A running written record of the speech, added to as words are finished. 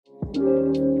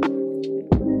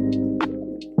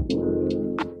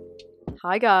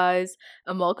Hi guys,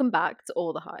 and welcome back to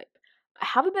All the Hype. I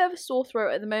have a bit of a sore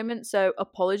throat at the moment, so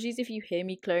apologies if you hear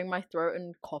me clearing my throat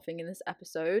and coughing in this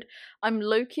episode. I'm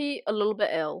low-key a little bit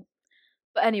ill.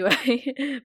 But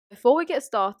anyway, before we get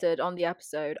started on the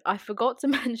episode, I forgot to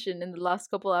mention in the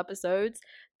last couple episodes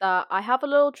that I have a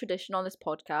little tradition on this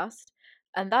podcast,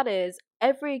 and that is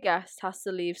every guest has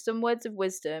to leave some words of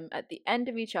wisdom at the end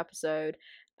of each episode,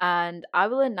 and I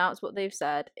will announce what they've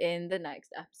said in the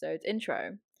next episode's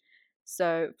intro.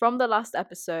 So, from the last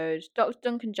episode, Dr.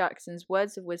 Duncan Jackson's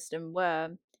words of wisdom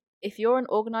were: if you're an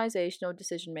organizational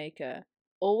decision maker,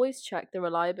 always check the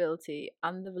reliability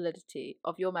and the validity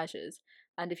of your measures,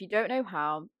 and if you don't know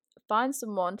how, find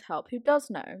someone to help who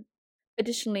does know.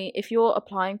 Additionally, if you're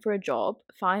applying for a job,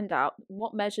 find out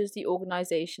what measures the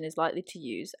organization is likely to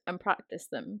use and practice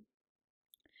them.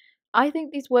 I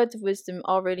think these words of wisdom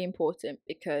are really important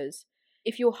because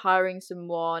if you're hiring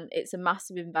someone, it's a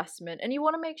massive investment and you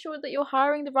want to make sure that you're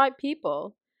hiring the right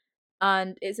people.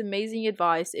 And it's amazing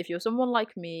advice if you're someone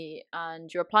like me and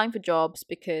you're applying for jobs,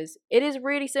 because it is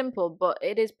really simple, but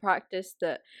it is practice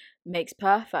that makes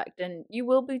perfect, and you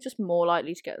will be just more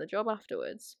likely to get the job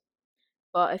afterwards.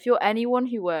 But if you're anyone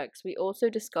who works, we also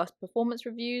discussed performance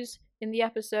reviews in the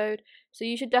episode, so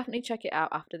you should definitely check it out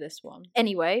after this one.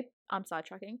 Anyway, I'm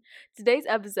sidetracking. Today's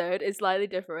episode is slightly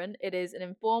different. It is an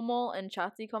informal and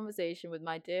chatty conversation with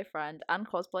my dear friend and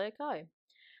cosplayer Kai.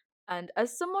 And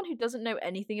as someone who doesn't know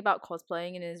anything about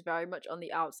cosplaying and is very much on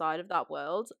the outside of that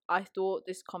world, I thought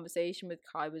this conversation with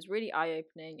Kai was really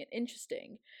eye-opening and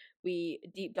interesting. We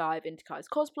deep dive into Kai's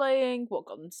cosplaying, what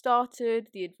got them started,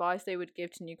 the advice they would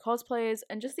give to new cosplayers,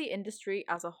 and just the industry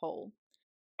as a whole.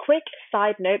 Quick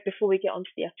side note before we get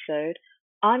onto the episode.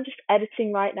 I'm just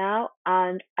editing right now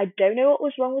and I don't know what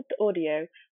was wrong with the audio,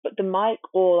 but the mic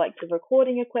or like the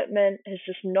recording equipment has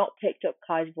just not picked up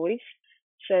Kai's voice.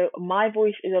 So my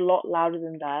voice is a lot louder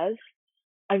than theirs.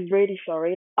 I'm really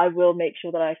sorry. I will make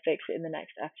sure that I fix it in the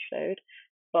next episode,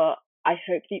 but I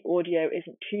hope the audio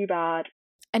isn't too bad.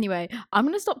 Anyway, I'm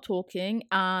going to stop talking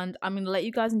and I'm going to let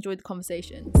you guys enjoy the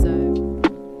conversation. So,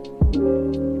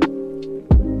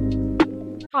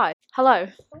 hi. Hello.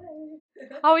 Hi.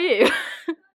 How are you?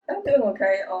 I'm doing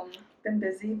okay. Been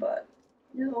busy, but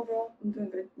yeah, overall, I'm doing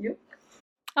good. You?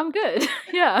 I'm good.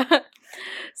 Yeah.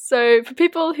 So, for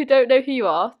people who don't know who you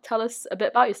are, tell us a bit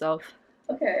about yourself.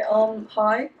 Okay.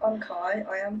 Hi, I'm Kai.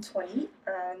 I am 20,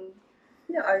 and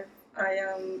yeah, I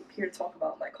am here to talk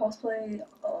about my cosplay,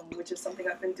 which is something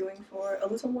I've been doing for a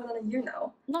little more than a year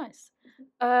now. Nice.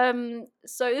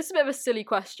 So this is a bit of a silly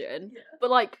question, Yeah. but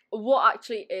like, what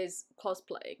actually is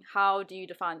cosplaying? How do you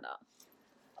define that?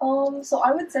 So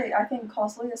I would say I think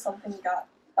cosplay is something that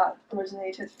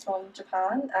originated from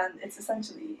Japan, and it's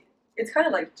kind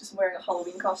of like just wearing a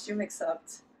Halloween costume,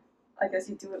 except I guess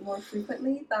you do it more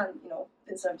frequently than,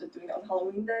 instead of just doing it on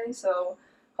Halloween day. So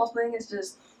cosplaying is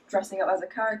just dressing up as a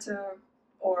character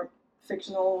or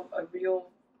fictional, a real,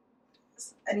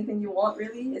 anything you want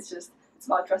really. It's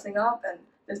about dressing up, and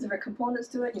there's different components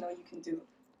to it. You can do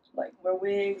like wear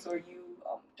wigs, or you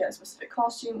get a specific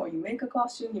costume, or you make a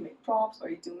costume, you make props, or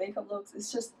you do makeup looks.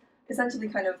 It's just essentially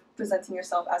kind of presenting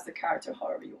yourself as the character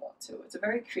however you want to. It's a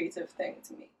very creative thing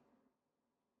to me.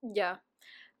 Yeah.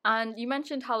 And you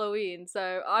mentioned Halloween,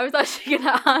 so I was actually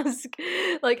gonna ask,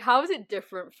 like, how is it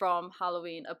different from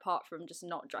Halloween apart from just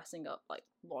not dressing up like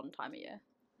one time a year?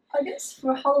 I guess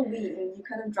for Halloween, you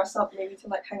kind of dress up maybe to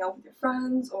like hang out with your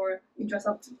friends, or you dress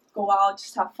up to go out,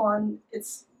 just have fun.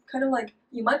 It's kind of like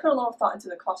you might put a lot of thought into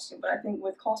the costume, but I think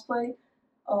with cosplay,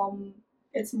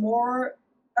 it's more,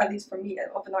 at least for me,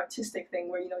 of an artistic thing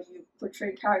where you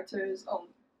portray characters.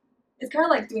 It's kind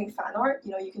of like doing fan art.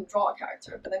 You can draw a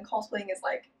character, but then cosplaying is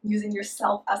like using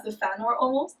yourself as the fan art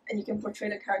almost, and you can portray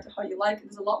the character how you like.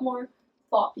 There's a lot more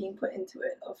thought being put into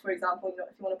it. For example, if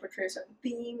you want to portray a certain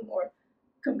theme or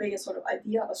convey a sort of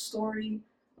idea, a story.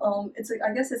 It's like,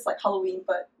 I guess it's like Halloween,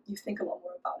 but you think a lot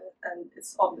more about it, and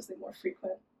it's obviously more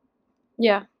frequent.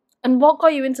 Yeah. And what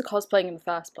got you into cosplaying in the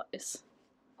first place?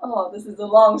 Oh, this is a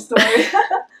long story.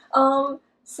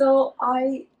 So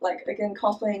again,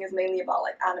 cosplaying is mainly about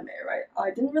like anime, right?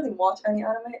 I didn't really watch any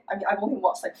anime. I mean, I've only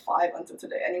watched like 5 until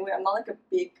today. Anyway, I'm not like a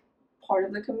big part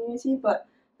of the community, but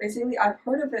basically I've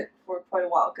heard of it for quite a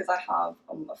while because I have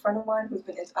a friend of mine who's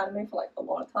been into anime for like a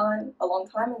long time,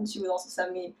 and she would also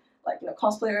send me like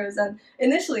cosplayers. And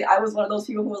initially, I was one of those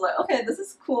people who was like, okay, this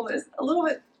is cool, but it's a little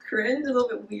bit cringe, a little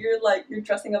bit weird, like you're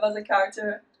dressing up as a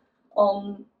character.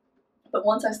 But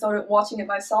once I started watching it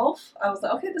myself, I was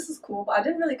like, okay, this is cool, but I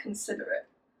didn't really consider it.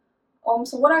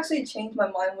 So what actually changed my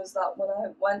mind was that when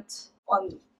I went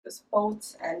on this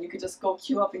boat, and you could just go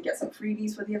queue up and get some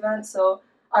freebies for the event. So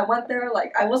I went there,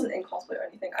 like, I wasn't in cosplay or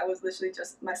anything. I was literally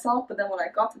just myself. But then when I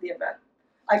got to the event,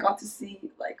 I got to see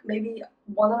like maybe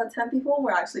 1 out of 10 people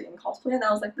were actually in cosplay, and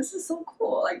I was like, this is so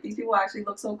cool. Like, these people actually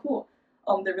look so cool.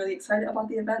 They're really excited about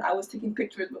the event. I was taking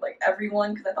pictures with like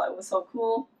everyone because I thought it was so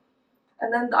cool.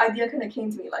 And then the idea kind of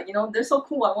came to me, like, they're so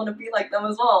cool. I want to be like them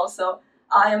as well. So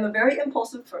I am a very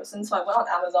impulsive person. So I went on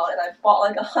Amazon and I bought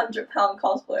like £100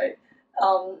 cosplay.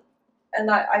 Um, and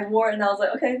I wore it and I was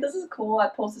like, okay, this is cool. I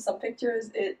posted some pictures.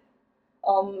 And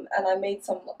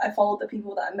I followed the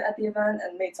people that I met at the event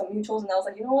and made some mutuals. And I was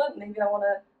like, you know what? Maybe I want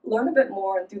to learn a bit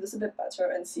more and do this a bit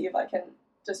better and see if I can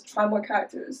just try more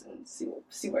characters and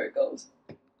see where it goes.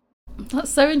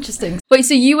 That's so interesting. Wait,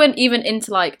 so you weren't even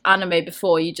into like anime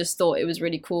before? You just thought it was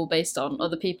really cool based on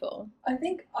other people? I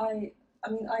think I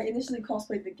initially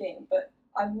cosplayed the game, but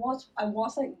I watched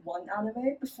like one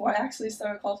anime before I actually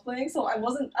started cosplaying, so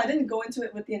I didn't go into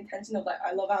it with the intention of like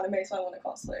I love anime so I want to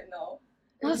cosplay. No.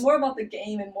 It was more about the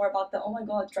game and more about the, oh my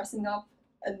god, dressing up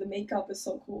and the makeup is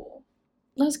so cool.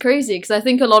 That's crazy, because I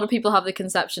think a lot of people have the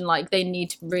conception like they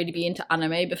need to really be into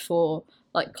anime before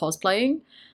like cosplaying.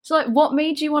 So like what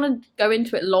made you want to go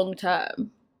into it long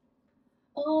term?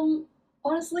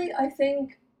 Honestly, I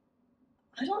think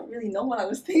I don't really know what I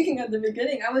was thinking at the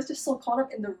beginning. I was just so caught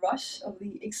up in the rush of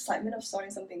the excitement of starting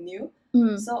something new.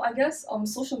 Mm. So I guess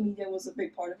social media was a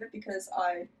big part of it because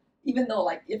even though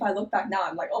like if I look back now,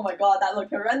 I'm like, oh my god, that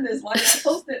looked horrendous. Why did I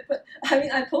post it? But I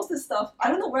mean, I posted stuff. I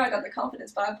don't know where I got the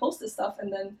confidence, but I posted stuff,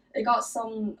 and then it got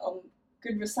some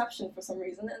good reception for some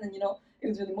reason. And then it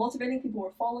was really motivating. People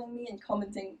were following me and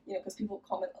commenting, because people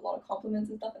comment a lot of compliments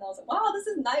and stuff. And I was like, wow, this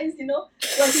is nice.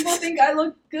 Like people think I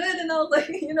look good, and I was like,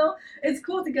 it's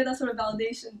cool to get that sort of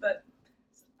validation. But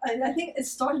I think it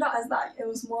started out as that. It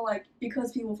was more like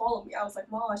because people follow me, I was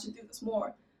like, wow, I should do this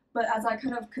more. But as I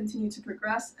kind of continued to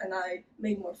progress and I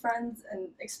made more friends and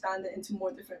expanded into more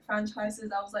different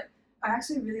franchises, I was like, I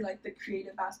actually really like the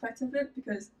creative aspect of it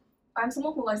because I'm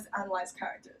someone who likes to analyze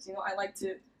characters. I like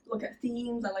to look at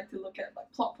themes, I like to look at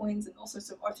like plot points and all sorts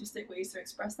of artistic ways to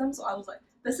express them. So I was like,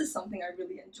 this is something I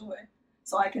really enjoy.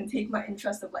 So I can take my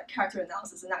interest of like character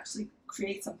analysis and actually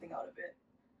create something out of it.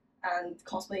 And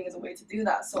cosplaying is a way to do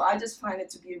that. So I just find it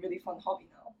to be a really fun hobby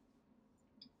now.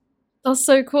 That's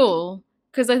so cool.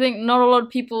 Because I think not a lot of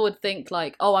people would think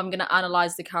like, oh, I'm going to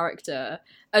analyze the character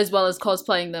as well as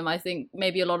cosplaying them. I think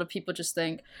maybe a lot of people just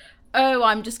think, oh,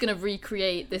 I'm just going to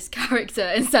recreate this character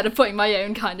instead of putting my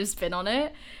own kind of spin on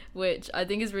it, which I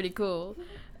think is really cool.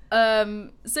 So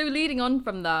leading on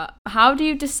from that, how do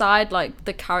you decide like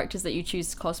the characters that you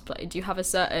choose to cosplay? Do you have a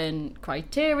certain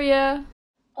criteria?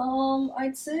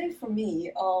 I'd say for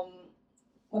me,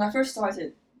 when I first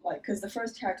started, like, because the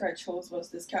first character I chose was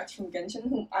this character from Genshin,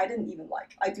 whom I didn't even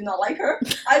like. I do not like her.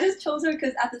 I just chose her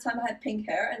because at the time I had pink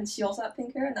hair, and she also had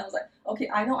pink hair, and I was like, okay,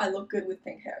 I know I look good with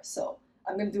pink hair, so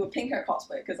I'm gonna do a pink hair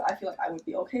cosplay because I feel like I would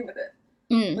be okay with it.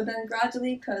 Mm. But then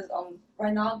gradually, because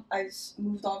right now I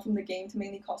moved on from the game to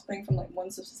mainly cosplaying from like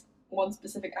one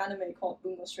specific anime called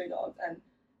Bungo Stray Dogs, and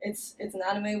it's an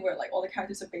anime where like all the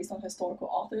characters are based on historical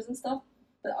authors and stuff.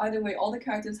 But either way, all the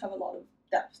characters have a lot of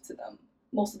depth to them.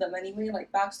 Most of them anyway, like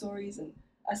backstories and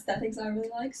aesthetics I really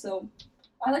like. So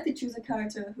I like to choose a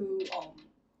character who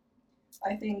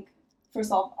I think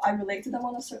first off I relate to them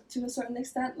to a certain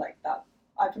extent, like that.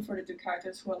 I prefer to do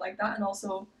characters who are like that, and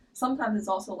also sometimes it's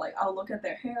also like I'll look at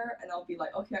their hair and I'll be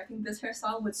like, okay, I think this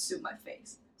hairstyle would suit my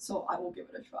face, so I will give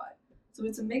it a try. So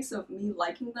it's a mix of me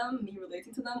liking them, me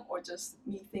relating to them, or just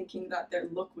me thinking that their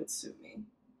look would suit me.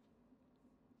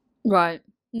 Right.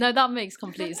 No, that makes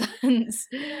complete sense.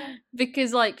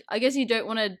 Because, like, I guess you don't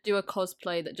want to do a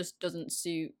cosplay that just doesn't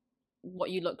suit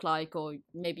what you look like or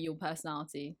maybe your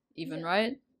personality, even, Yeah.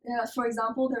 right? Yeah, for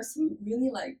example, there's some really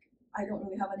like I don't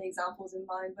really have any examples in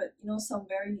mind, but some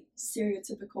very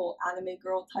stereotypical anime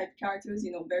girl type characters,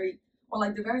 very or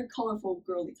like the very colorful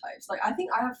girly types. Like I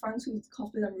think I have friends who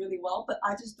cosplay them really well, but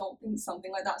I just don't think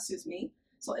something like that suits me.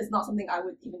 So it's not something I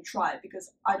would even try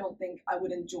because I don't think I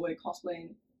would enjoy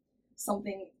cosplaying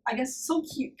something I guess so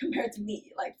cute compared to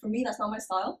me. Like for me, that's not my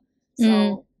style. So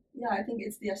Mm. yeah, I think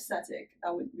it's the aesthetic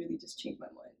that would really just change my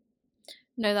mind.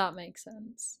 No, that makes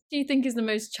sense. What do you think is the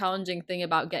most challenging thing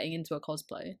about getting into a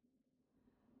cosplay?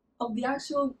 Of the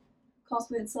actual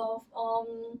cosplay itself,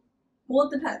 well,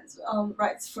 it depends.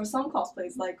 Right, for some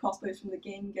cosplays, like cosplays from the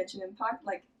game Genshin Impact,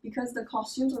 like because the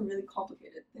costumes are really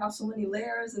complicated, they have so many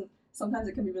layers, and sometimes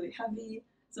it can be really heavy.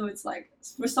 So it's like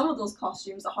for some of those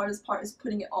costumes, the hardest part is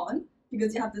putting it on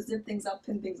because you have to zip things up,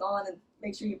 pin things on, and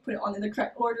make sure you put it on in the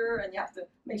correct order, and you have to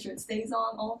make sure it stays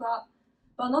on, all of that.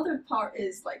 But another part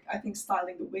is like I think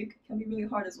styling the wig can be really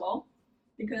hard as well,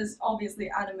 because obviously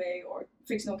anime or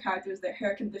fictional characters, their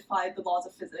hair can defy the laws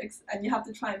of physics, and you have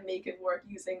to try and make it work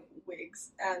using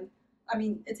wigs. And I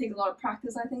mean, it takes a lot of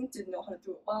practice, I think, to know how to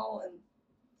do it well, and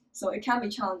so it can be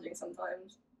challenging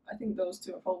sometimes. I think those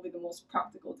two are probably the most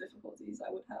practical difficulties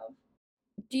I would have.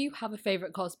 Do you have a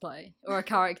favorite cosplay or a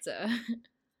character?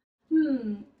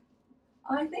 Hmm.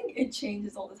 I think it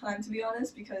changes all the time, to be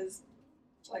honest, because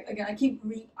like again,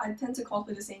 I tend to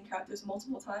cosplay the same characters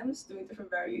multiple times, doing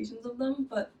different variations of them.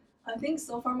 But I think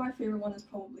so far my favorite one is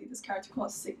probably this character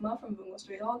called Sigma from Bungo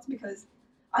Stray Dogs, because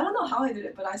I don't know how I did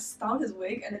it, but I styled his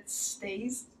wig and it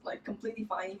stays like completely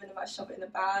fine even if I shove it in a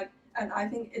bag. And I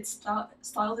think it's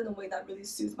styled in a way that really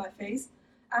suits my face,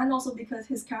 and also because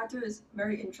his character is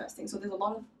very interesting. So there's a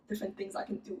lot of different things I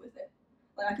can do with it.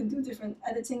 Like I can do different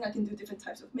editing, I can do different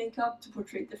types of makeup to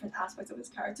portray different aspects of his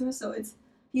character. So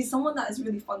he's someone that is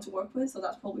really fun to work with. So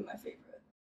that's probably my favorite.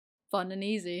 Fun and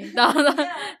easy. That,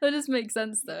 Yeah. that just makes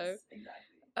sense though. Yes,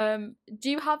 exactly. Do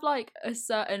you have like a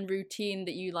certain routine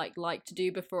that you like to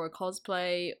do before a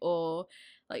cosplay, or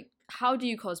like how do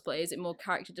you cosplay? Is it more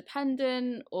character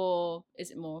dependent, or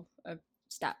is it more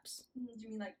steps? Do you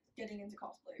mean like getting into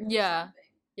cosplay or Yeah, something?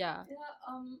 yeah. Yeah.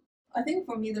 I think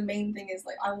for me the main thing is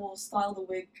like I will style the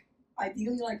wig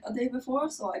ideally like a day before,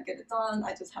 so I get it done.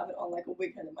 I just have it on like a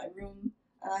wig head in my room.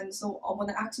 And so when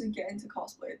I actually get into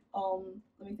cosplay,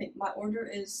 let me think. My order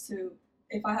is to,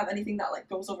 if I have anything that like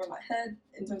goes over my head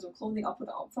in terms of clothing, I'll put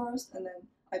that on first, and then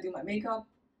I do my makeup,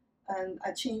 and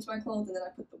I change my clothes, and then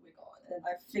I put the wig on, and then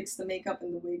I fix the makeup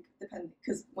and the wig depending.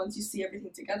 Because once you see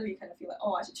everything together, you kind of feel like,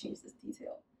 oh, I should change this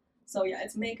detail. So yeah,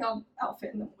 it's makeup,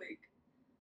 outfit, and then wig,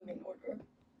 the main order.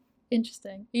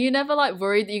 Interesting. Are you never like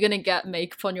worried that you're gonna get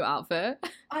makeup on your outfit?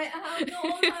 I have no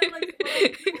all the time.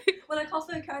 Like when I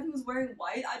cosplay a character who's wearing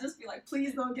white, I just be like,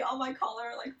 please don't get on my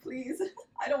collar. Like please,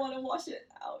 I don't want to wash it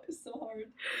out. It's so hard.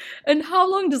 And how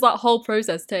long does that whole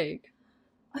process take?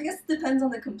 I guess it depends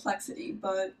on the complexity,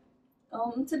 but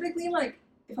typically like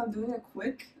if I'm doing a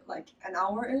quick like an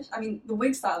hour ish. I mean the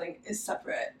wig styling is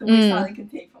separate. The wig styling can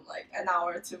take from like an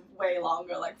hour to way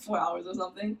longer, like 4 hours or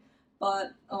something.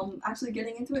 But actually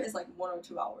getting into it is like 1 or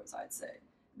 2 hours, I'd say.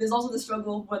 There's also the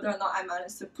struggle of whether or not I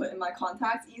manage to put in my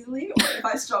contacts easily, or if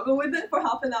I struggle with it for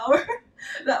half an hour.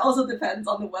 That also depends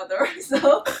on the weather.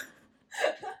 So,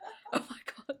 Oh my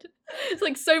god. It's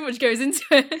like so much goes into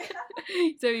it.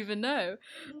 You don't even know.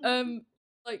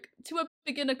 Like to a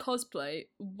beginner cosplay,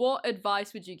 what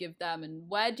advice would you give them, and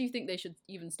where do you think they should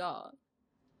even start?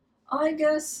 I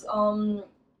guess for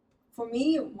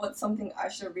me, what's something I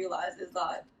should realize is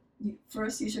that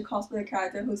first you should cosplay a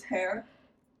character whose hair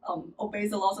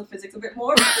obeys the laws of physics a bit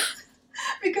more.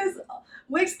 Because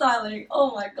wig styling,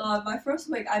 oh my god, my first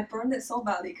wig, I burned it so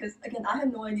badly because again, I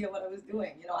had no idea what I was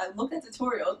doing. You know, I looked at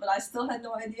tutorials, but I still had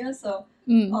no idea. So,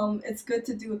 it's good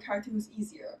to do a character who's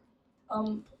easier.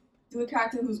 Do a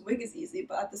character whose wig is easy,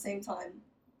 but at the same time,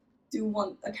 do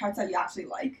want a character that you actually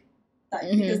like.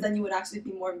 Because then you would actually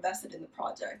be more invested in the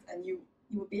project, and you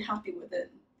would be happy with it,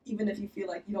 even if you feel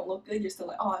like you don't look good. You're still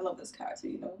like, oh, I love this character,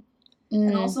 you know.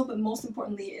 And also, but most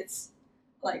importantly, it's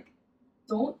like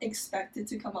don't expect it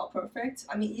to come out perfect.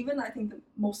 I mean, even I think the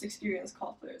most experienced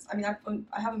cosplayers. I mean,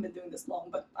 I haven't been doing this long,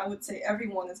 but I would say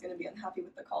everyone is going to be unhappy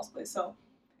with the cosplay. So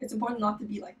it's important not to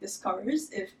be like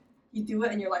discouraged if you do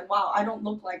it and you're like, wow, I don't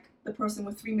look like the person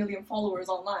with 3 million followers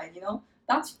online. You know,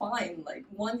 that's fine. Like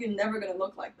one, you're never going to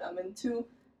look like them, and two,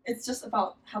 it's just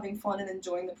about having fun and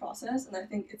enjoying the process. And I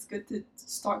think it's good to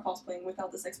start cosplaying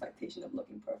without this expectation of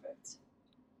looking perfect.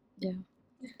 Yeah.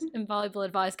 Invaluable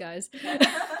advice, guys.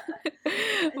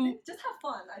 I think just have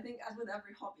fun. I think as with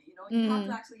every hobby, you know, you have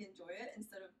to actually enjoy it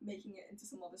instead of making it into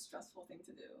some other stressful thing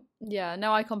to do. Yeah,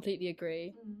 no, I completely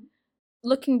agree.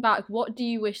 Looking back, what do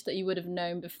you wish that you would have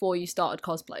known before you started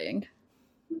cosplaying?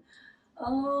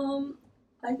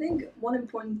 I think one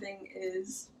important thing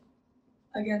is,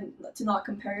 again, to not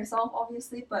compare yourself,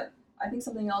 obviously, but I think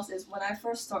something else is when I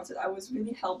first started, I was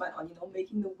really hell-bent on, you know,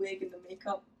 making the wig and the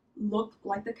makeup look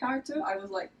like the character. I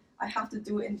was like, I have to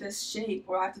do it in this shape,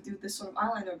 or I have to do this sort of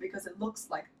eyeliner because it looks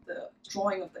like the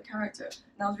drawing of the character.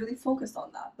 And I was really focused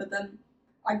on that. But then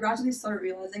I gradually started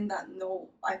realizing that no,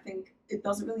 I think it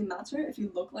doesn't really matter if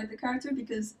you look like the character,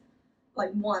 because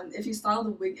like one, if you style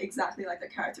the wig exactly like the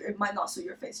character, it might not suit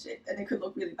your face shape and it could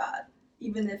look really bad.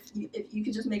 Even if you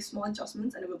could just make small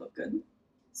adjustments and it would look good.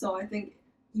 So I think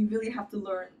you really have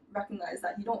to recognize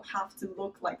that you don't have to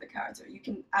look like the character. You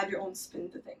can add your own spin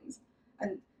to things.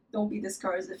 And don't be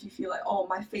discouraged if you feel like, oh,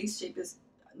 my face shape is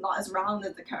not as round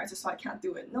as the character, so I can't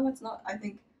do it. No, it's not. I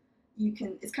think you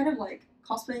can, it's kind of like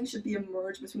cosplaying should be a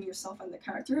merge between yourself and the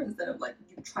character instead of like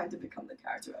you trying to become the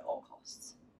character at all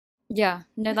costs. Yeah,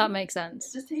 no, that makes It's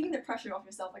sense. just taking the pressure off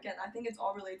yourself. Again, I think it's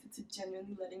all related to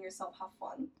genuinely letting yourself have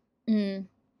fun. Mm.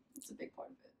 It's a big part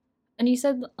of it. And you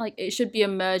said like it should be a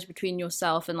merge between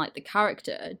yourself and like the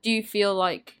character. Do you feel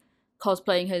like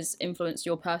cosplaying has influenced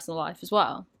your personal life as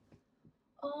well?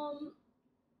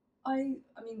 I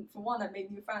mean, for one, I've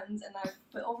made new friends,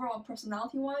 but overall,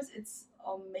 personality-wise, it's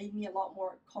made me a lot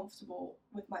more comfortable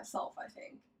with myself, I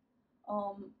think.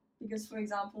 Because, for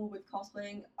example, with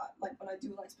cosplaying, like when I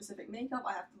do like specific makeup,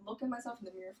 I have to look at myself in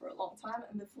the mirror for a long time.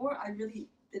 And before, I really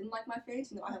didn't like my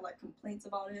face. I had like complaints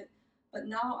about it. But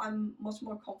now I'm much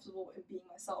more comfortable in being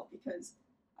myself because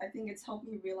I think it's helped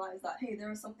me realize that hey,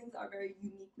 there are some things that are very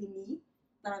uniquely me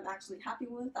that I'm actually happy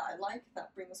with, that I like,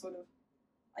 that bring a sort of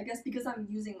I guess because I'm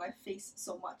using my face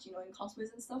so much, in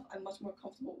cosplays and stuff, I'm much more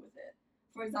comfortable with it.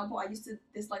 For example, I used to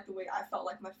dislike the way I felt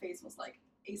like my face was like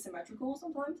asymmetrical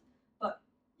sometimes, but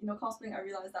cosplaying, I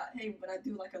realized that hey, when I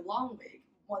do like a long wig,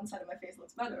 one side of my face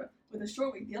looks better. With a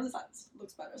short wig, the other side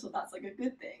looks better. So that's like a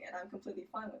good thing, and I'm completely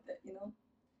fine with it.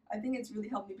 I think it's really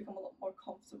helped me become a lot more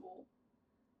comfortable,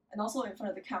 and also in front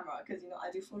of the camera because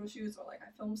I do photo shoots or like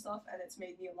I film stuff, and it's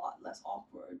made me a lot less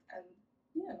awkward. And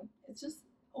it's just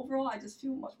overall, I just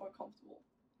feel much more comfortable.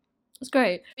 That's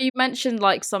great. You mentioned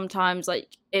like sometimes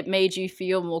like it made you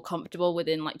feel more comfortable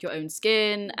within like your own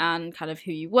skin and kind of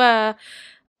who you were.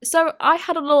 So I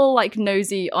had a little like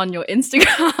nosy on your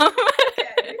Instagram.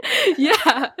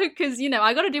 Yeah, because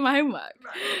I got to do my homework.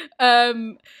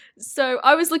 Right. So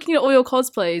I was looking at all your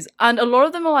cosplays, and a lot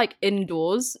of them are like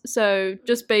indoors. So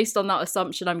just based on that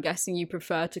assumption, I'm guessing you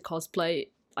prefer to cosplay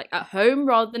like at home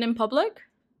rather than in public.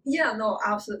 Yeah, no,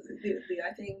 absolutely.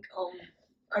 I think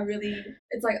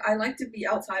it's like I like to be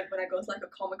outside when I go to like a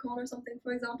Comic-Con or something,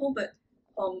 for example. But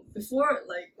before,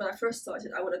 like when I first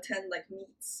started, I would attend like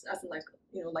meets, as in like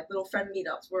like little friend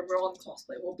meetups where we're all in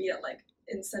cosplay. We'll be at like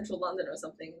in central London or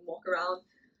something and walk around.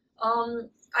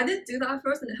 I did do that at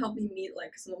first, and it helped me meet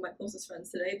like some of my closest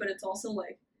friends today. But it's also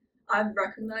like I've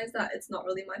recognized that it's not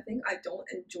really my thing. I don't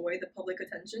enjoy the public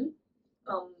attention.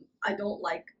 I don't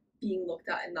like being looked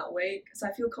at in that way because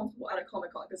I feel comfortable at a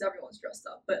Comic Con because everyone's dressed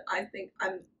up. But I think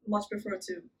I'm much prefer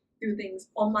to do things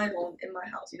on my own in my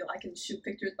house. I can shoot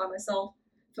pictures by myself,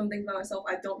 film things by myself.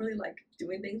 I don't really like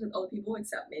doing things with other people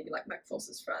except maybe like my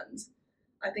closest friends.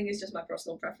 I think it's just my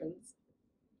personal preference.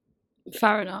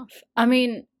 Fair enough. I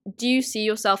mean, do you see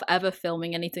yourself ever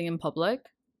filming anything in public?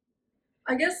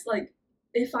 I guess like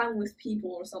if I'm with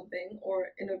people or something or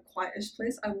in a quietish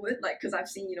place, I would like because I've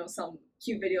seen some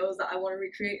cute videos that I want to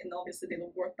recreate, and obviously they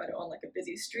will work better on like a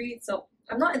busy street. So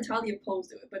I'm not entirely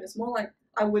opposed to it, but it's more like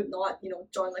I would not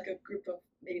join like a group of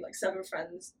maybe like 7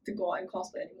 friends to go out and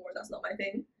cosplay anymore. That's not my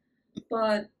thing.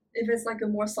 But if it's like a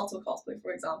more subtle cosplay,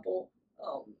 for example,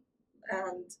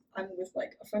 and I'm with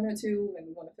like a friend or two and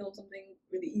we want to film something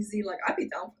really easy, like I'd be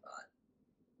down for that.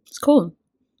 It's cool.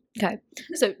 Okay,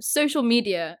 so social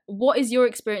media. What is your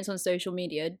experience on social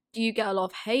media? Do you get a lot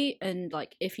of hate? And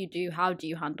like, if you do, how do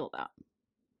you handle that?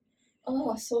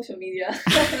 Oh, social media.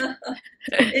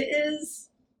 It is.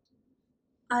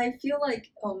 I feel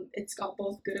like it's got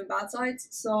both good and bad sides.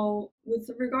 So with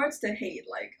regards to hate,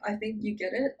 like I think you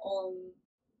get it on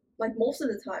like most of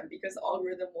the time because the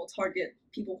algorithm will target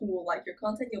people who will like your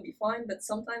content. You'll be fine, but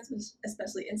sometimes,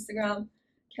 especially Instagram,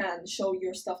 can show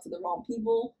your stuff to the wrong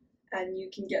people, and you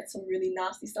can get some really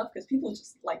nasty stuff because people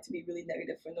just like to be really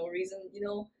negative for no reason.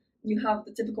 You have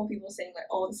the typical people saying like,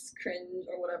 "Oh, this is cringe"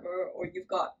 or whatever, or you've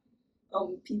got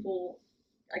people,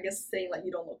 I guess, saying like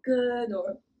you don't look good,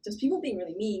 or just people being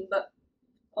really mean. But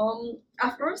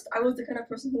at first, I was the kind of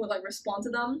person who would like respond to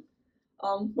them.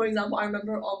 For example, I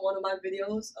remember on one of my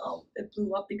videos, it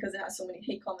blew up because it had so many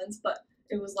hate comments. But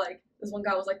it was like this one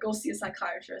guy was like, "Go see a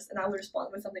psychiatrist," and I would respond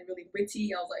with something really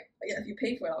witty. I was like, "Yeah, if you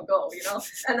pay for it, I'll go,"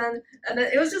 And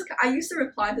then it was just I used to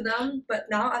reply to them, but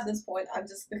now at this point, I'm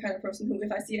just the kind of person who,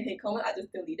 if I see a hate comment, I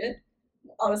just delete it.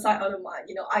 Out of sight, out of mind.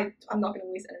 I'm not gonna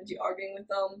waste energy arguing with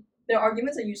them. Their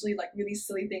arguments are usually like really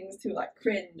silly things to like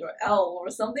cringe or L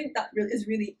or something that really is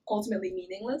really ultimately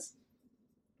meaningless.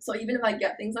 So even if I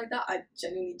get things like that, I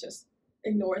genuinely just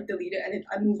ignore it, delete it, and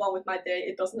I move on with my day.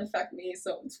 It doesn't affect me,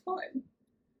 so it's fine.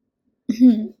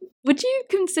 Would you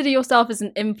consider yourself as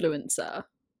an influencer?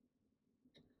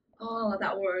 Oh,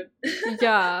 that word.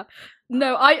 Yeah.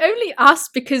 No, I only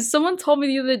asked because someone told me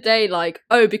the other day, like,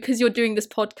 oh, because you're doing this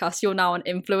podcast, you're now an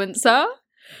influencer.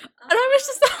 And I was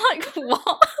just like,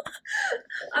 what?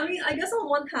 I mean, I guess on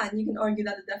one hand, you can argue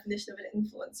that the definition of an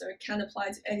influencer can apply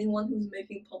to anyone who's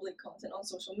making public content on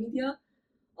social media.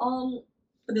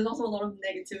 But there's also a lot of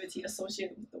negativity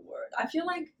associated with the word. I feel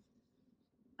like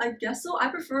I guess so. I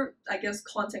prefer, I guess,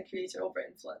 content creator over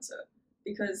influencer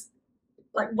because,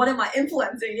 like, what am I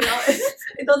influencing? You know,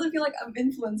 it doesn't feel like I'm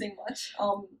influencing much.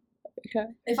 Okay.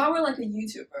 If I were like a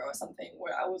YouTuber or something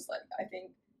where I was like, I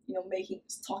think, you know,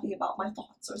 talking about my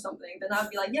thoughts or something, then I'd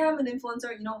be like, yeah, I'm an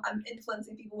influencer. You know, I'm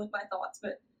influencing people with my thoughts.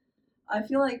 But I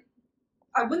feel like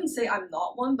I wouldn't say I'm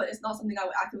not one, but it's not something I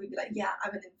would actively be like, yeah,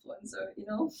 I'm an influencer. You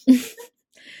know?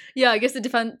 Yeah, I guess it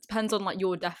depends on like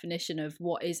your definition of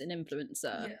what is an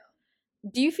influencer. Yeah.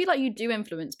 Do you feel like you do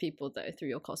influence people though through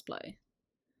your cosplay?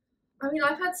 I mean,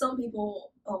 I've had some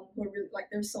people who are really like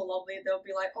they're so lovely. They'll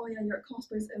be like, "Oh yeah, your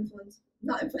cosplay's influence,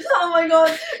 not influence." Oh my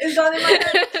god, it's gone in my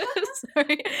head.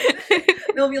 Sorry.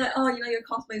 They'll be like, "Oh, you know, your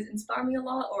cosplays inspire me a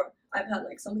lot." Or I've had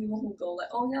like some people who go like,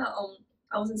 "Oh yeah,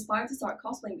 I was inspired to start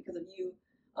cosplaying because of you."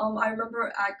 I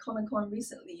remember at Comic Con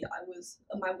recently,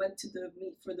 I went to the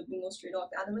meet for the Bungo Stray Dog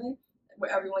anime,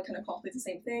 where everyone kind of cosplays the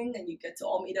same thing, and you get to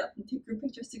all meet up and take group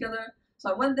pictures together. So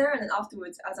I went there, and then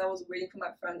afterwards, as I was waiting for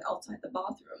my friend outside the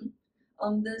bathroom,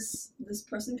 this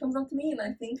person comes up to me, and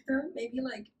I think they're maybe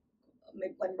like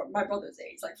my brother's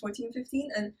age, like 14, 15,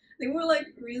 and they were like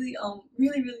really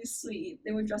sweet.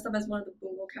 They were dressed up as one of the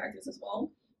Bungo characters as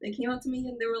well. They came up to me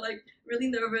and they were like really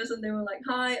nervous, and they were like,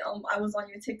 "Hi, I was on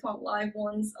your TikTok live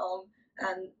once,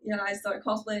 and yeah, I started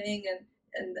cosplaying,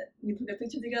 and we took a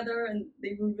picture together, and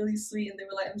they were really sweet, and they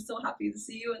were like, I'm so happy to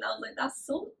see you," and I was like, that's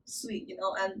so sweet, you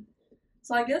know, and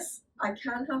so I guess I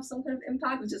can have some kind of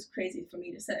impact, which is crazy for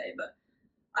me to say, but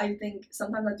I think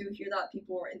sometimes I do hear that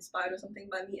people are inspired or something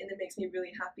by me, and it makes me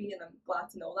really happy, and I'm glad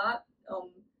to know that.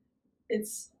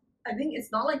 It's I think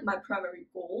it's not like my primary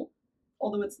goal,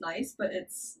 although it's nice, but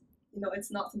it's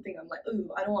it's not something I'm like,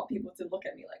 ooh, I don't want people to look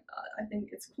at me like that. I think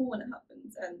it's cool when it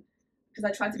happens, and because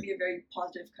I try to be a very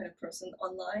positive kind of person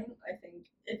online, I think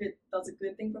if it does a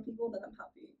good thing for people, then I'm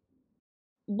happy.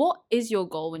 What is your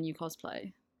goal when you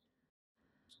cosplay?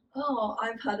 Oh,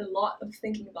 I've had a lot of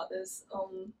thinking about this.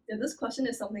 Yeah, this question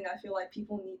is something I feel like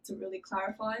people need to really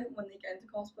clarify when they get into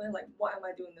cosplay. Like, what am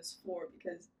I doing this for?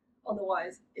 Because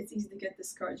otherwise, it's easy to get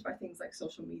discouraged by things like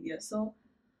social media. So,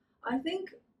 I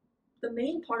think the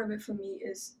main part of it for me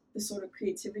is the sort of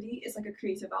creativity. It's like a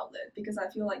creative outlet because I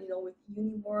feel like with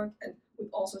uni work and with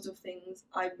all sorts of things,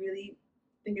 I really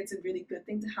think it's a really good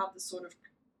thing to have this sort of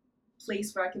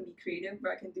place where I can be creative,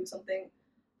 where I can do something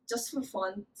just for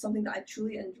fun, something that I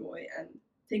truly enjoy and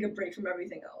take a break from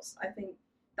everything else. I think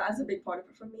that's a big part of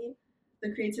it for me.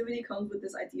 The creativity comes with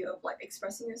this idea of like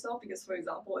expressing yourself because, for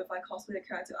example, if I cosplay a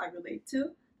character I relate to,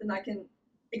 then I can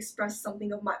express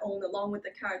something of my own along with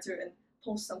the character and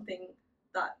post something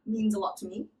that means a lot to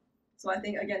me. So I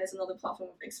think again it's another platform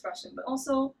of expression. But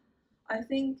also I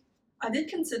think I did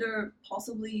consider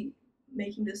possibly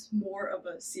making this more of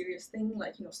a serious thing,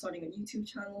 like starting a YouTube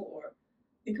channel or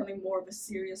becoming more of a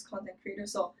serious content creator.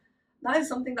 So that is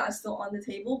something that is still on the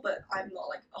table, but I'm not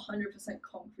like 100%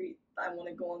 concrete that I want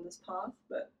to go on this path.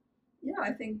 But yeah,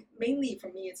 I think mainly for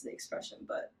me it's the expression,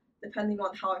 but depending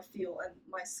on how I feel and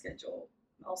my schedule,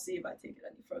 I'll see if I take it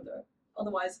any further.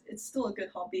 Otherwise, it's still a good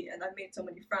hobby, and I've made so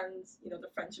many friends. The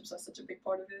friendships are such a big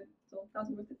part of it, so that's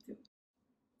worth it too.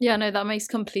 Yeah, no, that makes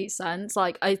complete sense.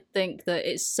 Like, I think that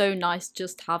it's so nice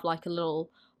just to have like a little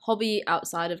hobby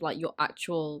outside of like your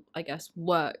actual, I guess,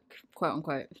 work, quote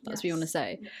unquote, if that's what you want to Yes.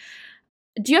 say. Yes.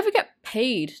 Do you ever get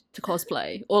paid to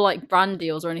cosplay or like brand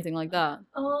deals or anything like that?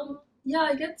 Yeah,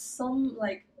 I get some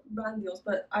like brand deals,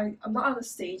 but I'm not at a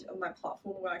stage of my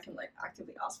platform where I can like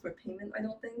actively ask for payment. I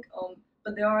don't think.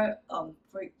 But there are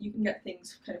for you can get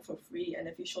things kind of for free, and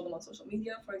if you show them on social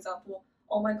media, for example,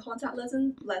 all my contact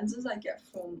lenses I get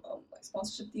from like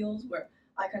sponsorship deals where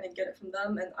I kind of get it from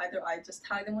them, and either I just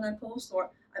tag them when I post, or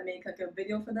I make like a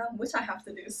video for them, which I have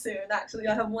to do soon. Actually,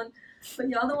 I have one, but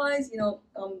yeah, otherwise,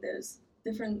 there's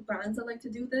different brands that like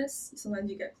to do this. Sometimes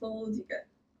you get clothes, you get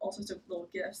all sorts of little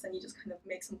gifts, and you just kind of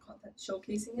make some content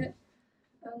showcasing it.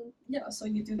 Yeah, so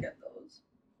you do get those.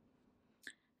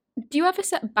 Do you ever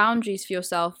set boundaries for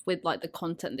yourself with like the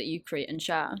content that you create and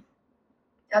share?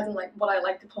 As in like what I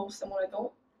like to post and what I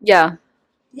don't. Yeah.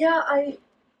 Yeah,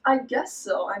 I guess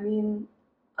so. I mean,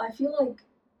 I feel like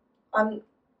I'm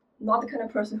not the kind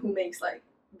of person who makes like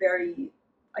very,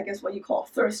 I guess what you call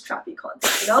thirst trappy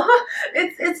content.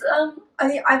 It's.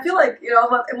 I feel like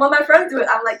when my friends do it,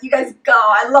 I'm like, you guys go.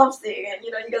 I love seeing it.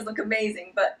 You guys look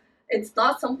amazing. But it's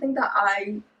not something that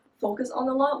I focus on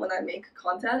a lot when I make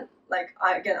content. Like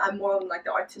I'm more on like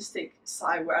the artistic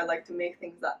side where I like to make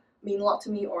things that mean a lot to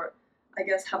me, or I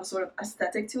guess have a sort of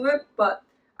aesthetic to it. But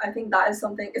I think that is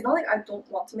something. It's not like I don't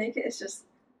want to make it. It's just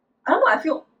I don't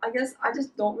know. I guess I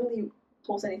just don't really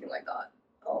post anything like that.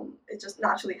 It just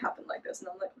naturally happened like this, and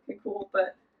I'm like, okay, cool.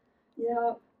 But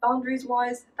yeah, boundaries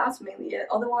wise, that's mainly it.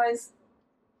 Otherwise,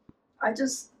 I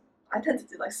just I tend to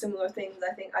do like similar things.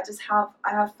 I think I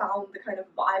have found the kind of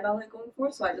vibe I like going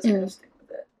for, so I just kind of Mm. stick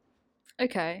with it.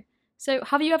 Okay. So,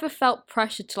 have you ever felt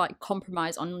pressure to like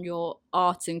compromise on your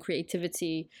art and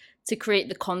creativity to create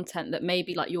the content that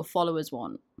maybe like your followers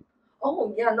want?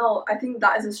 Oh yeah, no, I think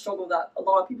that is a struggle that a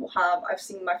lot of people have. I've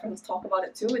seen my friends talk about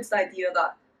it too. It's the idea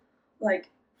that, like,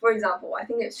 for example, I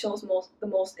think it shows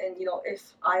most in,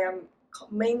 if I am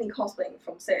mainly cosplaying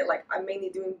from, say, like I'm mainly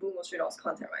doing Bungo Stray Dogs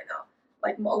content right now.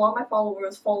 Like a lot of my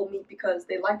followers follow me because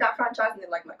they like that franchise and they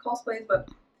like my cosplays. But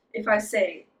if I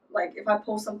say, like, if I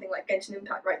post something like Genshin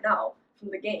Impact right now from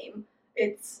the game,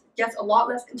 it gets a lot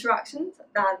less interactions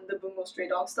than the Bungo Stray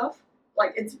Dog stuff.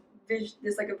 Like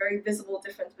there's like a very visible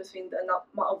difference between the amount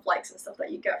of likes and stuff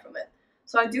that you get from it.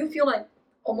 So I do feel like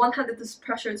on one hand, there's this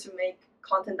pressure to make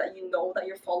content that you know that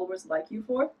your followers like you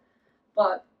for,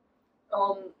 but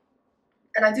um,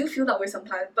 and I do feel that way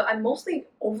sometimes. But I mostly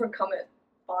overcome it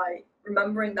by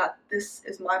remembering that this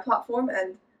is my platform,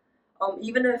 and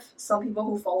even if some people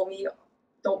who follow me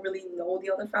don't really know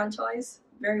the other franchise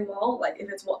very well, like if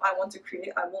it's what I want to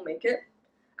create, I will make it.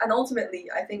 And ultimately,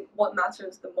 I think what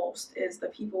matters the most is the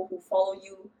people who follow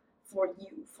you, for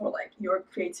like your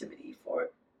creativity, for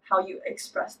how you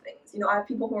express things. I have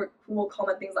people who will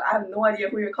comment things like, "I have no idea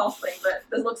who you're cosplaying, but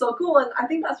this looks so cool," and I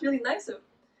think that's really nice of.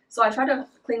 So I try to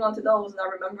cling on to those, and I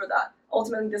remember that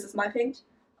ultimately this is my page.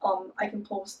 I can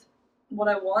post what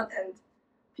I want, and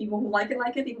people who like it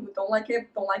like it. People who don't like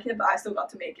it don't like it, but I still got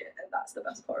to make it, and that's the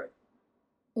best part.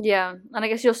 Yeah, and I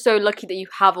guess you're so lucky that you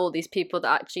have all these people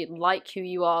that actually like who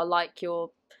you are, like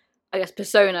your, I guess,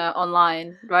 persona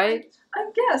online, I right? I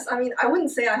guess. I mean, I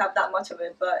wouldn't say I have that much of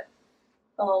it, but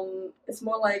it's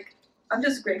more like I'm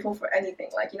just grateful for anything.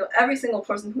 Like, every single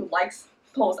person who likes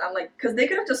posts, I'm like, because they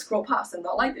could have just scrolled past and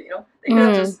not liked it. They could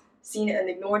have Mm. just seen it and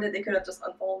ignored it. They could have just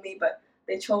unfollowed me, but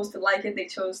they chose to like it. They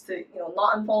chose to,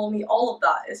 not unfollow me. All of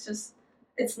that.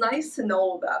 It's nice to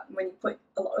know that when you put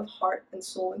a lot of heart and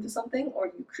soul into something, or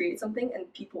you create something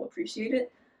and people appreciate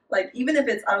it, like even if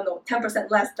it's, I don't know,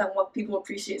 10% less than what people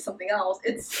appreciate something else,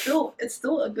 it's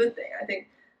still a good thing.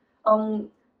 Um,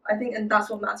 I think, and that's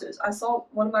what matters. I saw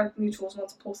one of my mutuals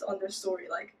once post on their story,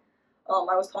 like,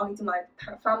 I was talking to my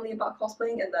family about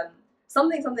cosplaying, and then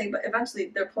something, but eventually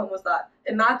their point was that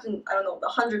imagine, I don't know,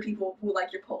 100 people who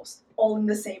like your post all in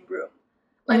the same room.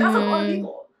 Like that's a lot of Mm.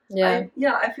 people.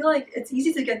 Yeah. I feel like it's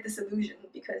easy to get disillusioned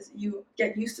because you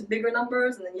get used to bigger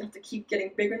numbers, and then you have to keep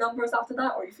getting bigger numbers after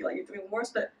that, or you feel like you're doing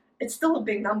worse. But it's still a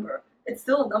big number. It's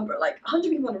still a number. Like 100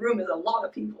 people in a room is a lot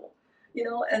of people,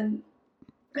 and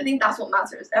I think that's what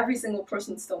matters. Every single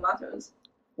person still matters.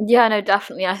 Yeah, no,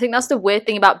 definitely. I think that's the weird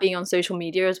thing about being on social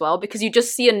media as well, because you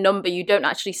just see a number, you don't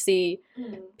actually see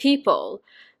Mm. people.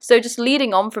 So just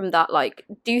leading on from that, like,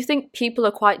 do you think people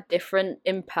are quite different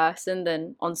in person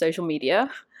than on social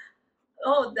media?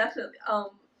 Oh, definitely.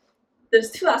 There's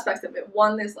two aspects of it.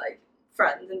 One is like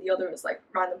friends, and the other is like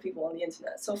random people on the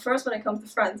internet. So first, when it comes to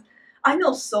friends, I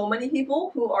know so many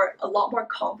people who are a lot more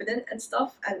confident and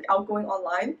stuff and outgoing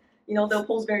online. They'll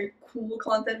post very cool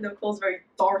content. They'll post very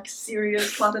dark,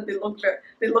 serious content. They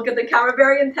look at the camera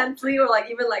very intensely, or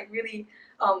like even like really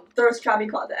thirst trappy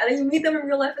content. And then you meet them in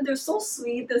real life, and they're so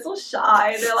sweet. They're so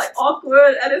shy. They're like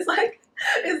awkward, and it's like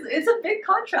it's a big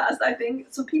contrast. I think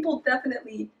so. People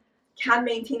definitely can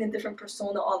maintain a different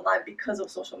persona online because of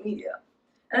social media.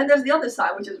 And then there's the other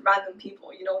side, which is random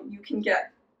people. You can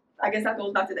get, I guess that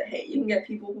goes back to the hate. You can get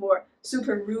people who are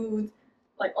super rude,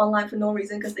 like online for no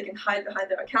reason because they can hide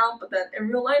behind their account, but then in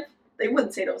real life, they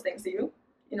wouldn't say those things to you.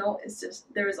 It's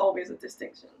just, there is always a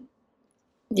distinction.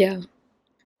 Yeah.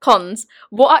 Cons.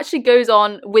 What actually goes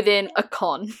on within a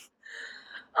con?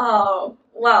 Oh,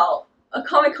 well, a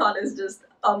Comic Con is just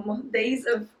days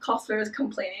of cosplayers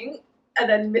complaining and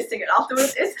then missing it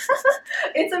afterwards.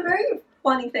 It's a very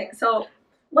funny thing. So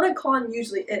what a con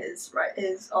usually is, right,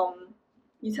 is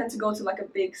you tend to go to like a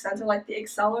big center like the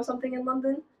Excel or something in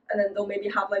London, and then they'll maybe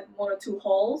have like one or two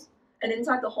halls, and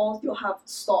inside the halls you'll have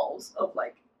stalls of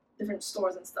like different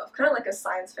stores and stuff, kind of like a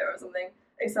science fair or something,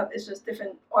 except it's just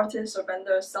different artists or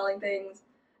vendors selling things.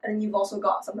 And then you've also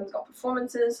got sometimes got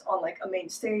performances on like a main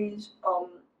stage,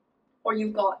 or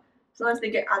you've got sometimes they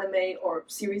get anime or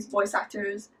series voice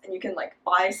actors, and you can like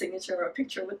buy a signature or a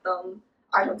picture with them.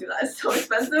 I don't do that; it's so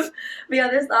expensive. But yeah,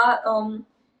 there's that.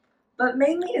 But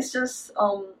mainly it's just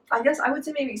I guess I would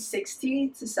say maybe 60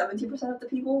 to 70% of the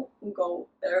people who go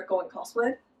there go in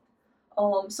cosplay.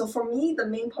 So for me, the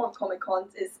main part of Comic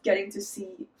Cons is getting to see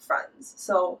friends.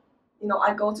 So,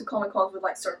 I go to Comic Cons with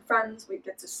like certain friends. We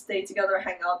get to stay together,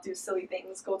 hang out, do silly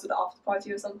things, go to the after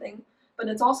party or something. But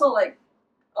it's also like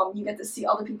you get to see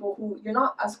other people who you're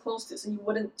not as close to, so you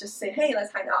wouldn't just say, hey,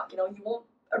 let's hang out. You won't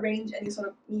arrange any sort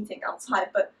of meeting outside,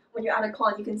 but when you're at a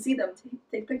con, you can see them,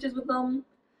 take pictures with them.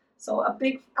 So a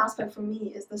big aspect for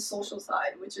me is the social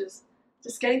side, which is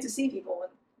just getting to see people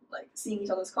and like seeing each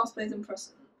other's cosplays in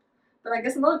person. But I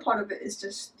guess another part of it is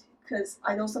just because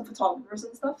I know some photographers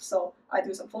and stuff, so I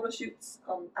do some photo shoots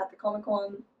at the Comic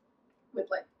Con with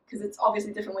like, because it's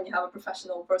obviously different when you have a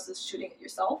professional versus shooting it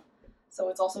yourself. So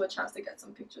it's also a chance to get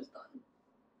some pictures done.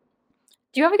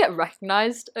 Do you ever get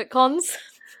recognized at cons?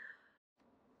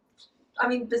 I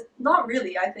mean, not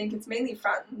really. I think it's mainly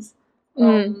friends.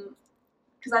 Mm.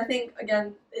 Because I think,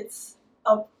 again, it's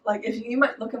up, like, if you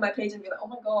might look at my page and be like, oh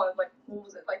my god, like, what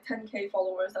was it, like 10K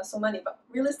followers, that's so many. But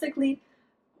realistically,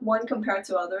 one, compared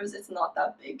to others, it's not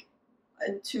that big.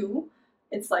 And two,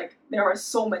 it's like, there are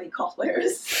so many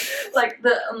cosplayers. Like,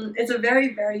 it's a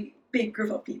very, very big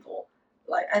group of people.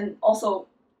 Like, and also,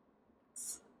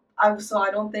 I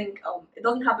don't think, it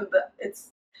doesn't happen, but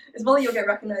it's mainly you'll get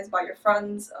recognized by your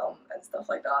friends, and stuff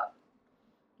like that.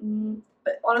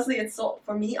 But honestly, it's so,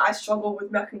 for me, I struggle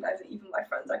with recognizing even my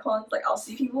friends at cons. Like, I'll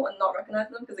see people and not recognize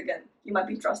them because, again, you might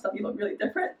be dressed up, you look really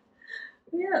different.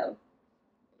 Yeah.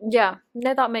 Yeah,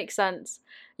 no, that makes sense.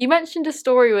 You mentioned a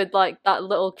story with like that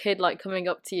little kid like coming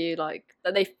up to you, like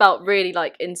that they felt really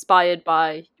like inspired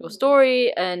by your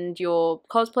story and your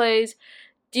cosplays.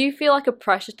 Do you feel like a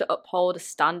pressure to uphold a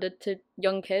standard to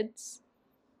young kids?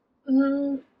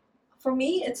 Mm, for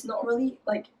me, it's not really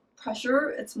like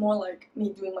pressure. It's more like me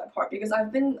doing my part because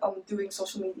I've been doing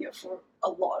social media for a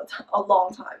long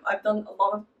time. I've done a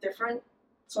lot of different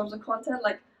sorts of content.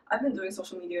 Like I've been doing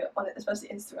social media on it, especially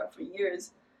Instagram, for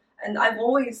years, and I've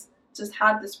always just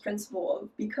had this principle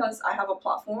of because I have a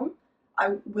platform,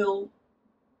 I will,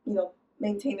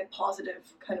 maintain a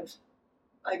positive kind of,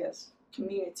 I guess,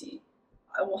 community.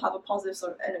 I will have a positive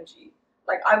sort of energy.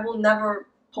 Like I will never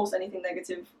post anything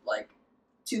negative like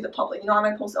to the public. I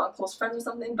might post it on close friends or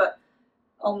something, but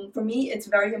for me, it's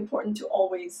very important to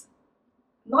always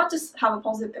not just have a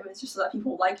positive image just so that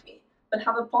people like me, but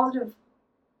have a positive,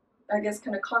 I guess,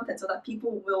 kind of content so that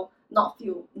people will not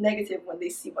feel negative when they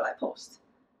see what I post.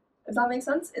 Does that make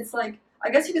sense? It's like I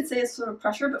guess you could say it's sort of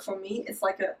pressure, but for me, it's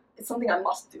something I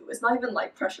must do. It's not even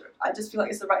like pressure. I just feel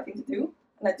like it's the right thing to do,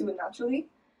 and I do it naturally.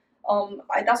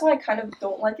 That's why I kind of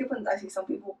don't like it when I see some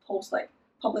people post like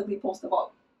publicly post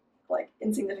about like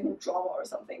insignificant drama or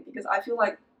something because I feel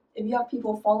like if you have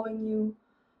people following you,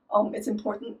 it's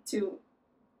important to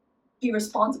be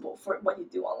responsible for what you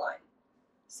do online.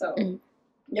 So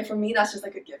yeah, for me that's just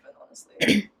like a given,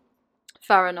 honestly.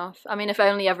 Fair enough. I mean, if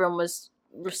only everyone was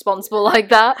responsible like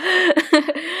that.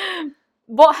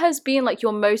 What has been like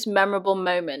your most memorable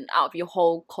moment out of your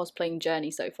whole cosplaying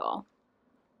journey so far?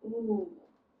 Ooh.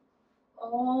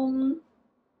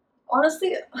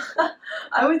 Honestly,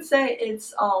 I would say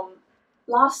it's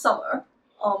last summer.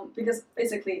 Because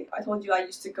basically I told you I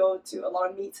used to go to a lot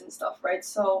of meets and stuff, right?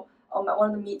 So at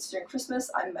one of the meets during Christmas,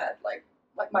 I met like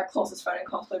my closest friend in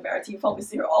cosplay, Verity. You probably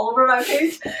see her all over my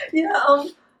page. Yeah.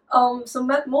 So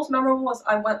most memorable was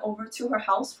I went over to her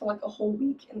house for like a whole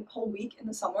week in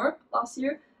the summer last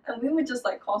year, and we would just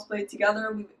like cosplay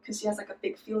together. Because she has like a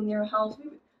big field near her house. We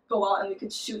would go out and we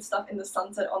could shoot stuff in the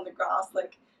sunset on the grass,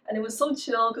 like, and it was so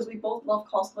chill because we both love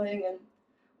cosplaying and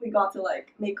we got to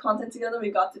like make content together.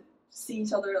 We got to see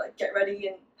each other like get ready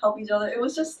and help each other. It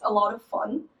was just a lot of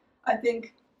fun, I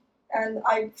think, and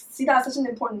I see that as such an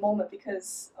important moment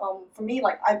because for me,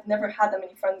 like I've never had that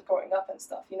many friends growing up and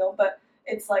stuff, but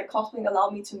it's like cosplaying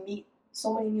allowed me to meet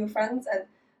so many new friends, and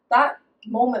that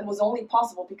moment was only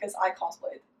possible because I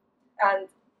cosplayed, and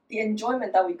the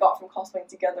enjoyment that we got from cosplaying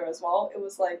together as well. It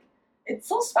was like it's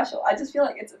so special. I just feel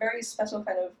like it's a very special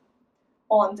kind of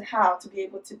bond to have to be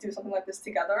able to do something like this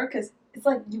together because it's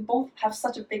like you both have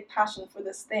such a big passion for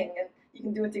this thing and you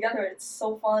can do it together. It's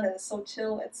so fun and it's so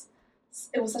chill.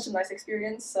 It was such a nice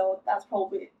experience, so that's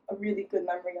probably a really good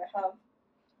memory I have.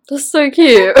 That's so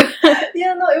cute.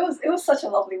 Yeah, no, it was such a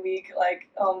lovely week. Like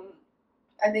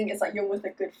I think it's like you're with a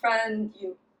good friend,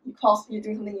 you're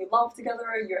doing something you love together,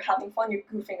 you're having fun, you're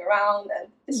goofing around, and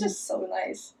it's just so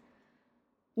nice.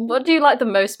 What do you like the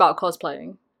most about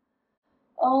cosplaying?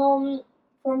 Um,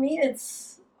 for me,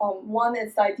 it's one,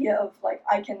 it's the idea of like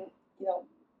I can,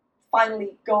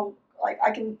 finally go, like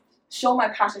I can show my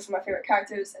passion for my favorite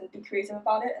characters and be creative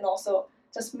about it, and also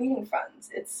just meeting friends.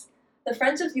 It's the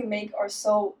friendships you make are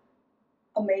so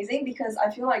amazing because I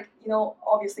feel like,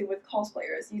 obviously with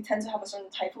cosplayers, you tend to have a certain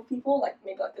type of people, like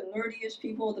maybe like the nerdy-ish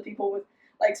people, the people with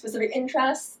like specific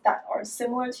interests that are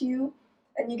similar to you,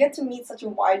 and you get to meet such a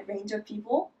wide range of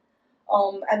people.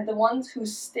 And the ones who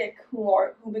stick,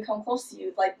 who become close to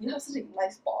you, like you have such a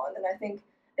nice bond, and I think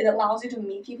it allows you to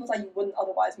meet people that you wouldn't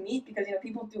otherwise meet because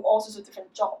people do all sorts of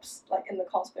different jobs. Like in the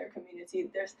cosplayer community,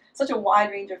 there's such a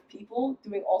wide range of people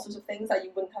doing all sorts of things that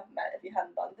you wouldn't have met if you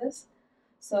hadn't done this.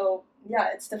 So yeah,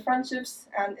 it's the friendships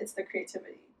and it's the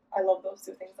creativity. I love those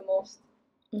two things the most.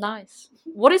 Nice.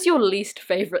 What is your least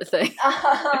favorite thing?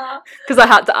 Because I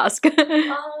had to ask.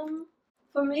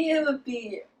 For me, it would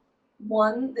be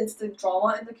one, it's the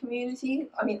drama in the community.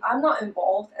 I mean, I'm not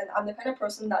involved, and I'm the kind of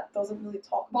person that doesn't really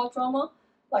talk about drama.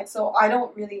 Like, so I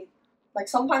don't really, like,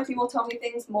 sometimes people tell me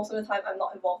things, most of the time I'm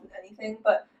not involved in anything,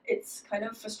 but it's kind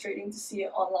of frustrating to see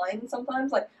it online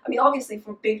sometimes. Like, I mean, obviously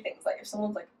for big things, like if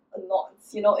someone's like a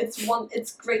nonce,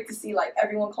 it's great to see like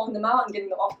everyone calling them out and getting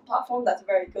them off the platform. That's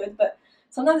very good, but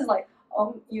sometimes it's like,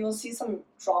 you'll see some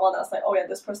drama that's like, oh yeah,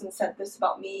 this person said this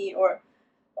about me, or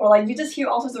like you just hear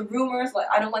all sorts of rumors, like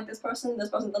I don't like this person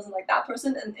doesn't like that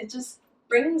person, and it just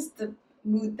brings the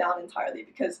mood down entirely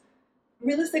because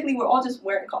realistically we're all just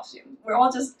wearing costumes. We're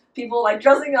all just people like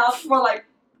dressing up for like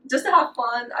just to have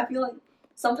fun. I feel like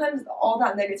sometimes all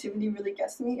that negativity really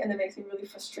gets to me and it makes me really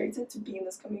frustrated to be in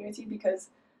this community because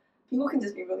people can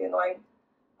just be really annoying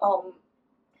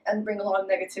and bring a lot of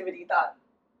negativity that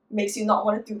makes you not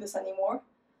want to do this anymore.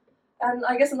 And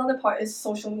I guess another part is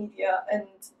social media and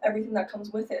everything that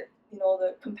comes with it.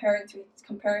 The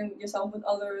comparing yourself with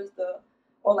others,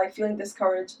 or like feeling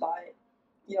discouraged by,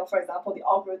 for example, the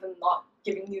algorithm not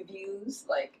giving you views,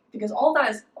 like because all that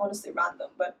is honestly random,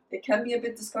 but it can be a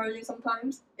bit discouraging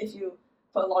sometimes if you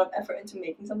put a lot of effort into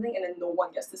making something and then no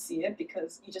one gets to see it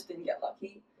because you just didn't get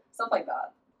lucky, stuff like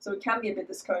that. So it can be a bit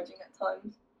discouraging at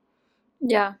times.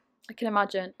 Yeah, I can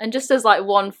imagine. And just as like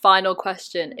one final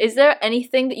question, is there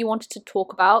anything that you wanted to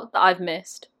talk about that I've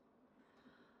missed?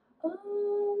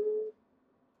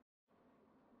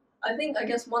 I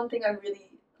guess one thing I really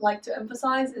like to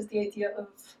emphasize is the idea of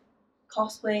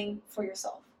cosplaying for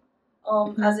yourself.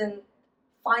 As in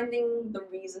finding the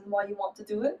reason why you want to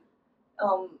do it.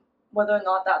 Whether or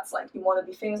not that's like you want to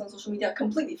be famous on social media,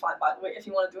 completely fine, by the way. If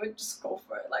you want to do it, just go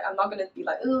for it. Like, I'm not gonna be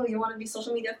like, oh, you want to be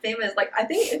social media famous. Like, I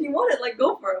think if you want it, like,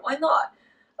 go for it. Why not?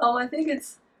 I think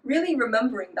it's really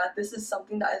remembering that this is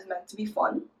something that is meant to be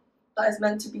fun, that is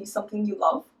meant to be something you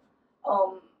love,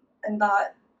 and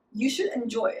that you should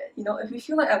enjoy it. If you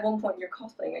feel like at one point you're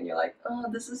cosplaying and you're like, oh,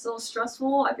 this is so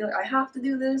stressful, I feel like I have to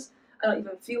do this, I don't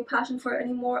even feel passion for it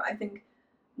anymore, I think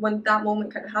when that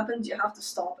moment kind of happens, you have to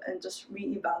stop and just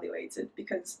reevaluate it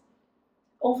because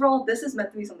overall, this is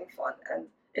meant to be something fun. And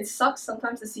it sucks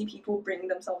sometimes to see people bringing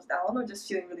themselves down or just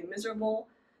feeling really miserable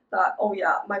that, oh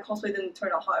yeah, my cosplay didn't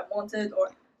turn out how I wanted, or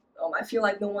I feel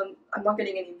like I'm not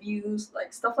getting any views,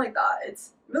 like stuff like that.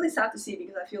 It's really sad to see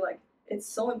because I feel like it's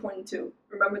so important to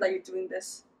remember that you're doing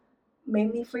this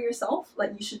mainly for yourself.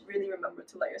 Like, you should really remember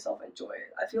to let yourself enjoy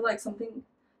it. I feel like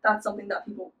that's something that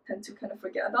people tend to kind of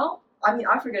forget about. I mean,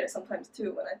 I forget it sometimes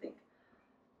too, and I think,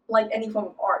 like any form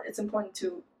of art, it's important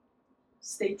to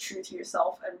stay true to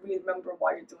yourself and remember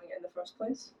why you're doing it in the first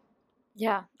place.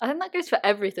 Yeah, I think that goes for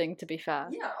everything, to be fair.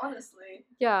 Yeah, honestly.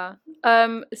 Yeah.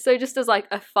 So just as like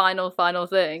a final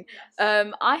thing,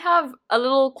 Yes. I have a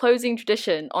little closing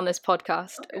tradition on this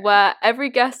podcast where every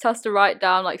guest has to write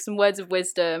down like some words of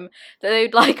wisdom that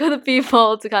they'd like other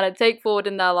people to kind of take forward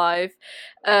in their life.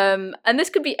 And this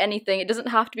could be anything. It doesn't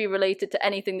have to be related to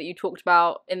anything that you talked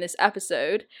about in this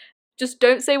episode. Just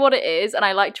don't say what it is, and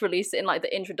I like to release it in like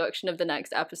the introduction of the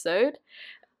next episode.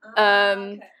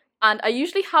 Okay. And I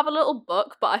usually have a little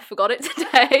book, but I forgot it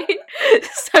today,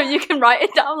 so you can write it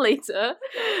down later.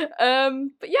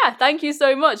 But yeah, thank you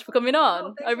so much for coming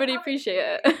on. I really appreciate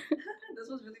it. This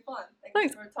was really fun.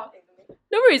 Thanks for talking to me.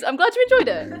 No worries, I'm glad you enjoyed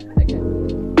it.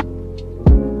 Okay.